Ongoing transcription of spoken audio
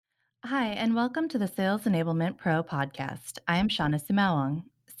Hi, and welcome to the Sales Enablement Pro podcast. I am Shauna Sumawang.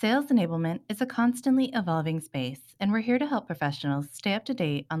 Sales enablement is a constantly evolving space, and we're here to help professionals stay up to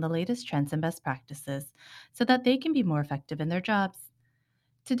date on the latest trends and best practices so that they can be more effective in their jobs.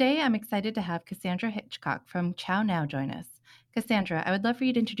 Today, I'm excited to have Cassandra Hitchcock from Chow Now join us. Cassandra, I would love for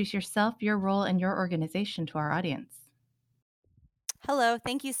you to introduce yourself, your role, and your organization to our audience. Hello,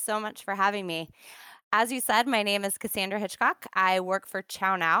 thank you so much for having me. As you said, my name is Cassandra Hitchcock. I work for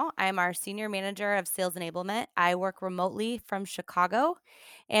Chow Now. I'm our senior manager of sales enablement. I work remotely from Chicago.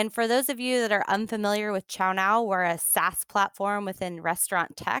 And for those of you that are unfamiliar with Chow Now, we're a SaaS platform within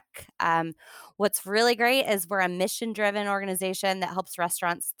restaurant tech. What's really great is we're a mission driven organization that helps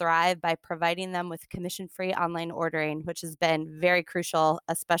restaurants thrive by providing them with commission free online ordering, which has been very crucial,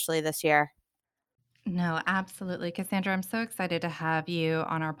 especially this year. No, absolutely. Cassandra, I'm so excited to have you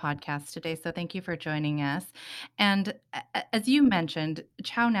on our podcast today. So thank you for joining us. And as you mentioned,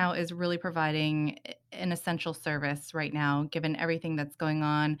 Chow Now is really providing an essential service right now, given everything that's going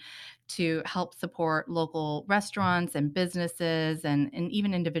on to help support local restaurants and businesses and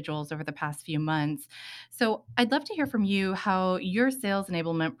even individuals over the past few months. So I'd love to hear from you how your sales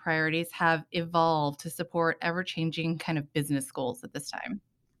enablement priorities have evolved to support ever changing kind of business goals at this time.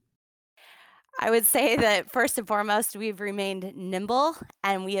 I would say that first and foremost, we've remained nimble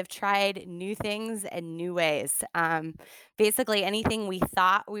and we have tried new things and new ways. Basically, anything we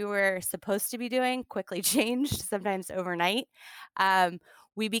thought we were supposed to be doing quickly changed, sometimes overnight. Um,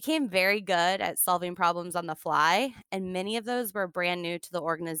 we became very good at solving problems on the fly, and many of those were brand new to the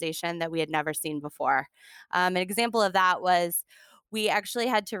organization that we had never seen before. An example of that was we actually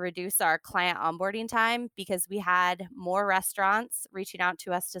had to reduce our client onboarding time because we had more restaurants reaching out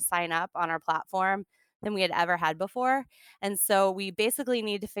to us to sign up on our platform than we had ever had before. And so we basically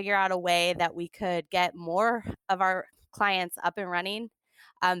need to figure out a way that we could get more of our clients up and running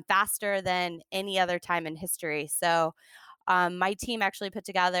faster than any other time in history. So my team actually put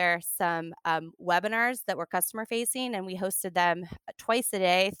together some webinars that were customer facing, and we hosted them twice a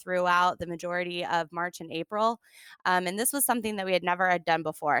day throughout the majority of March and April. And this was something that we had never had done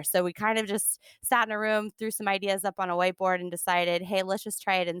before. So we kind of just sat in a room, threw some ideas up on a whiteboard, and decided, hey, let's just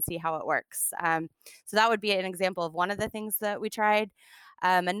try it and see how it works. So that would be an example of one of the things that we tried.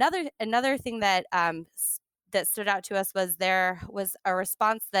 Another thing that stood out to us was there was a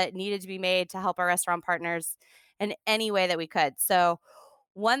response that needed to be made to help our restaurant partners in any way that we could. So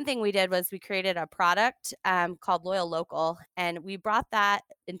one thing we did was we created a product called Loyal Local, and we brought that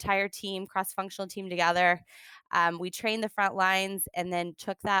entire team, cross-functional team together. We trained the front lines and then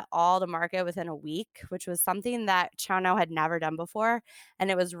took that all to market within a week, which was something that Chow had never done before.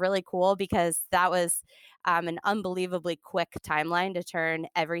 And it was really cool because that was an unbelievably quick timeline to turn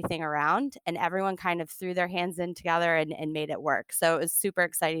everything around. And everyone kind of threw their hands in together and made it work. So it was super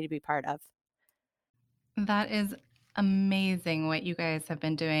exciting to be part of. That is amazing what you guys have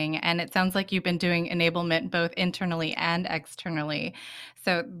been doing, and it sounds like you've been doing enablement both internally and externally.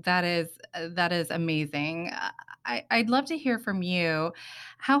 So that is amazing. I'd love to hear from you.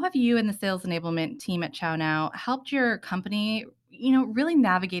 How have you and the sales enablement team at Chow Now helped your company, really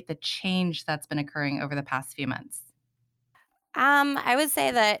navigate the change that's been occurring over the past few months? I would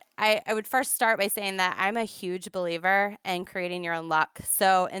say that I would first start by saying that I'm a huge believer in creating your own luck.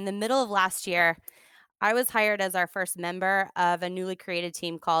 So, in the middle of last year, I was hired as our first member of a newly created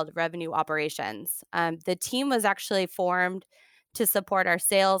team called Revenue Operations. The team was actually formed to support our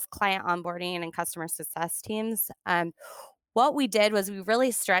sales, client onboarding, and customer success teams. What we did was we really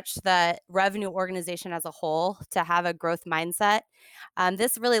stretched the revenue organization as a whole to have a growth mindset.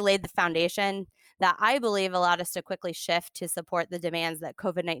 This really laid the foundation that I believe allowed us to quickly shift to support the demands that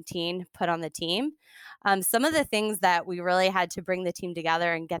COVID-19 put on the team. Some of the things that we really had to bring the team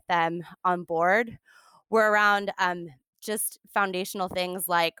together and get them on board were around just foundational things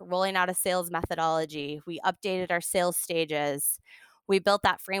like rolling out a sales methodology. We updated our sales stages. We built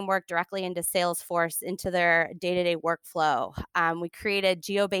that framework directly into Salesforce, into their day to day workflow. We created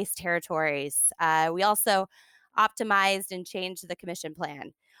geo based territories. We also optimized and changed the commission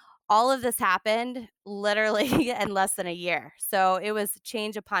plan. All of this happened literally in less than a year. So it was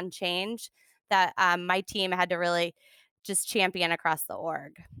change upon change that my team had to really just champion across the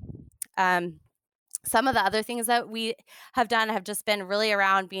org. Um, some of the other things that we have done have just been really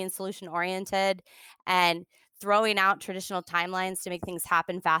around being solution oriented and throwing out traditional timelines to make things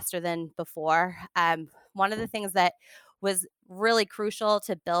happen faster than before. One of the things that was really crucial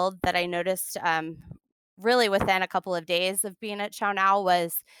to build that I noticed really within a couple of days of being at Chow Now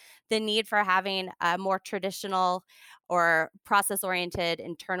was the need for having a more traditional or process oriented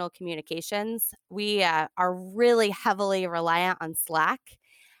internal communications. We are really heavily reliant on Slack,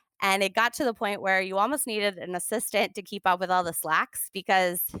 And it got to the point where you almost needed an assistant to keep up with all the slacks,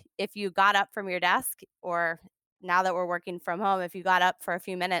 because if you got up from your desk, or now that we're working from home, if you got up for a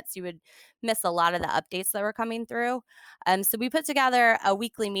few minutes, you would miss a lot of the updates that were coming through. So we put together a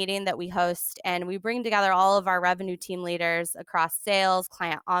weekly meeting that we host, and we bring together all of our revenue team leaders across sales,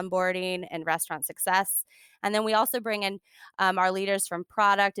 client onboarding, and restaurant success. And then we also bring in our leaders from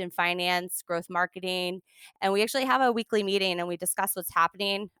product and finance, growth marketing, and we actually have a weekly meeting and we discuss what's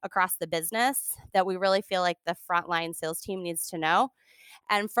happening across the business that we really feel like the frontline sales team needs to know.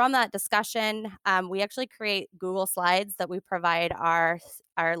 And from that discussion, we actually create Google Slides that we provide our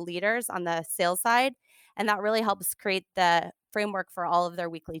leaders on the sales side, and that really helps create the framework for all of their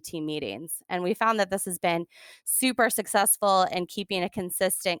weekly team meetings. And we found that this has been super successful in keeping a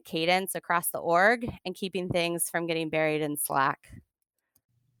consistent cadence across the org and keeping things from getting buried in Slack.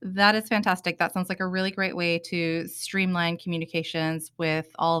 That is fantastic. That sounds like a really great way to streamline communications with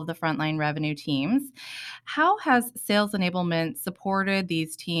all of the frontline revenue teams. How has sales enablement supported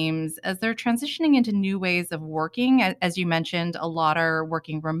these teams as they're transitioning into new ways of working? As you mentioned, a lot are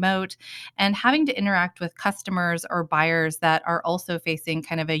working remote and having to interact with customers or buyers that are also facing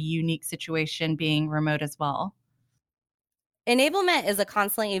kind of a unique situation being remote as well. Enablement is a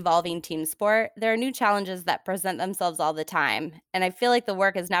constantly evolving team sport. There are new challenges that present themselves all the time, and I feel like the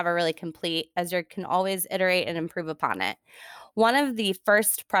work is never really complete, as you can always iterate and improve upon it. One of the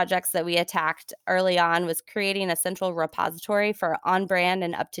first projects that we attacked early on was creating a central repository for on brand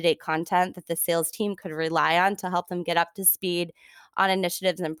and up to date content that the sales team could rely on to help them get up to speed on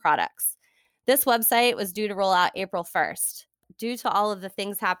initiatives and products. This website was due to roll out April 1st. Due to all of the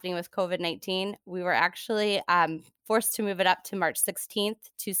things happening with COVID-19, we were actually forced to move it up to March 16th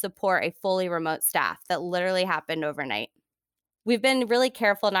to support a fully remote staff. That literally happened overnight. We've been really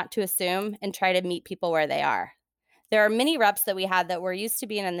careful not to assume and try to meet people where they are. There are many reps that we had that were used to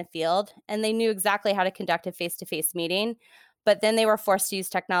being in the field and they knew exactly how to conduct a face to face meeting, but then they were forced to use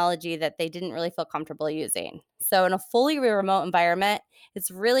technology that they didn't really feel comfortable using. So, in a fully remote environment, it's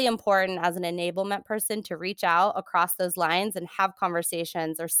really important as an enablement person to reach out across those lines and have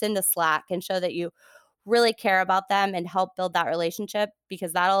conversations or send a Slack and show that you really care about them and help build that relationship,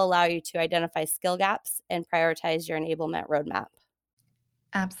 because that'll allow you to identify skill gaps and prioritize your enablement roadmap.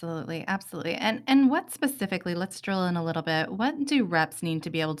 Absolutely, absolutely. And what specifically, let's drill in a little bit. What do reps need to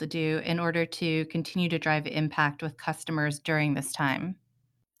be able to do in order to continue to drive impact with customers during this time?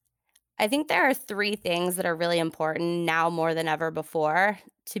 I think there are 3 things that are really important now more than ever before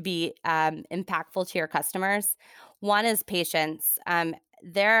to be, impactful to your customers. One is patience.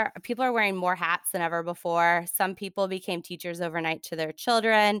 There people are wearing more hats than ever before. Some people became teachers overnight to their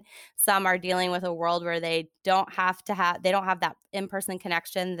children. Some are dealing with a world where they don't have that in-person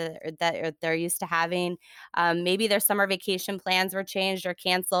connection that they're used to having. Maybe their summer vacation plans were changed or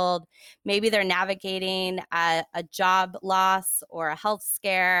canceled. Maybe they're navigating a job loss or a health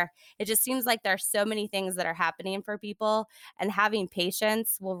scare. It just seems like there's so many things that are happening for people, and having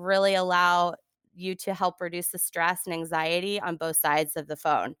patience will really allow you to help reduce the stress and anxiety on both sides of the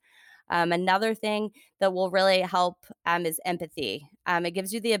phone. Another thing that will really help is empathy. It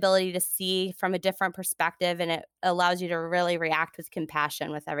gives you the ability to see from a different perspective, and it allows you to really react with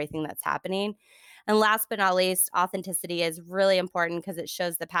compassion with everything that's happening. And last but not least, authenticity is really important because it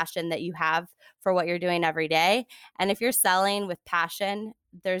shows the passion that you have for what you're doing every day. And if you're selling with passion,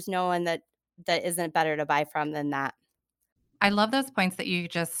 there's no one that isn't better to buy from than that. I love those points that you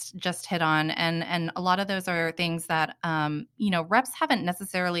just hit on, and a lot of those are things that reps haven't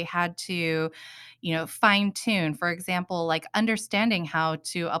necessarily had to, fine tune. For example, like understanding how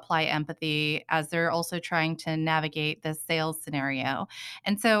to apply empathy as they're also trying to navigate the sales scenario.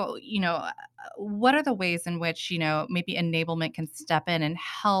 And so, what are the ways in which maybe enablement can step in and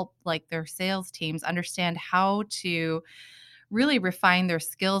help like their sales teams understand how to really refine their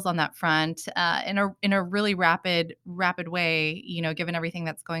skills on that front, in a really rapid way, given everything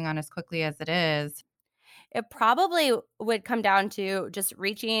that's going on as quickly as it is. It probably would come down to just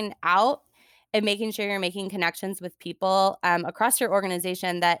reaching out and making sure you're making connections with people across your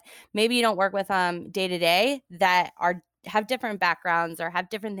organization that maybe you don't work with day to day, that are have different backgrounds or have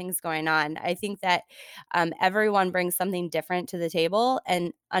different things going on. I think that everyone brings something different to the table,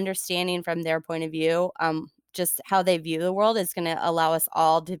 and understanding from their point of view, just how they view the world, is going to allow us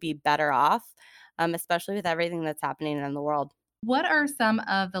all to be better off, especially with everything that's happening in the world. What are some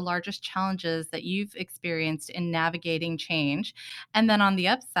of the largest challenges that you've experienced in navigating change? And then on the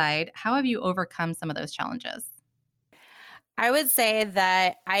upside, how have you overcome some of those challenges? I would say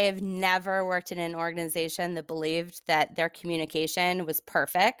that I have never worked in an organization that believed that their communication was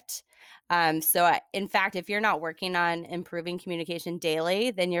perfect. In fact, if you're not working on improving communication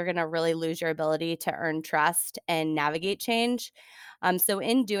daily, then you're going to really lose your ability to earn trust and navigate change.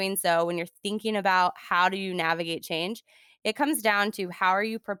 In doing so, when you're thinking about how do you navigate change, it comes down to how are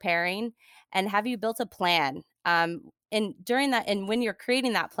you preparing and have you built a plan? And when you're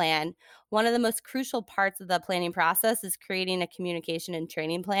creating that plan, one of the most crucial parts of the planning process is creating a communication and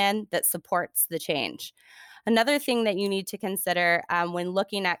training plan that supports the change. Another thing that you need to consider when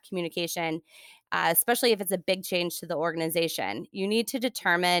looking at communication, especially if it's a big change to the organization, you need to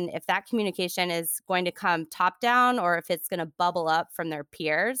determine if that communication is going to come top down or if it's going to bubble up from their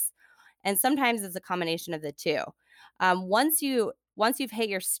peers. And sometimes it's a combination of the two. Once you've hit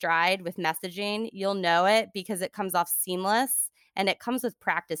your stride with messaging, you'll know it because it comes off seamless and it comes with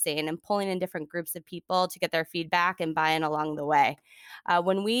practicing and pulling in different groups of people to get their feedback and buy in along the way.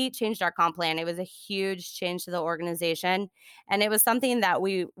 When we changed our comp plan, it was a huge change to the organization, and it was something that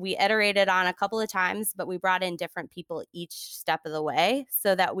we iterated on a couple of times, but we brought in different people each step of the way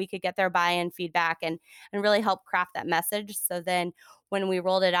so that we could get their buy-in feedback and really help craft that message. So then when we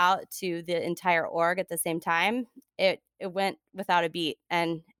rolled it out to the entire org at the same time, it went without a beat,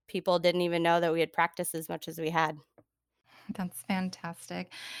 and people didn't even know that we had practiced as much as we had. That's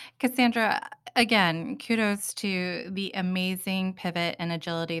fantastic. Cassandra, again, kudos to the amazing pivot and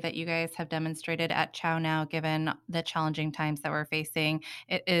agility that you guys have demonstrated at Chow Now, given the challenging times that we're facing.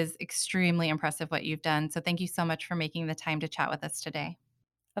 It is extremely impressive what you've done. So, thank you so much for making the time to chat with us today.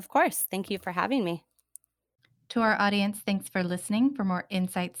 Of course. Thank you for having me. To our audience, thanks for listening. For more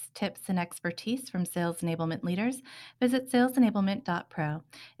insights, tips, and expertise from sales enablement leaders, visit salesenablement.pro.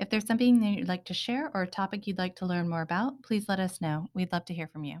 If there's something that you'd like to share or a topic you'd like to learn more about, please let us know. We'd love to hear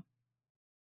from you.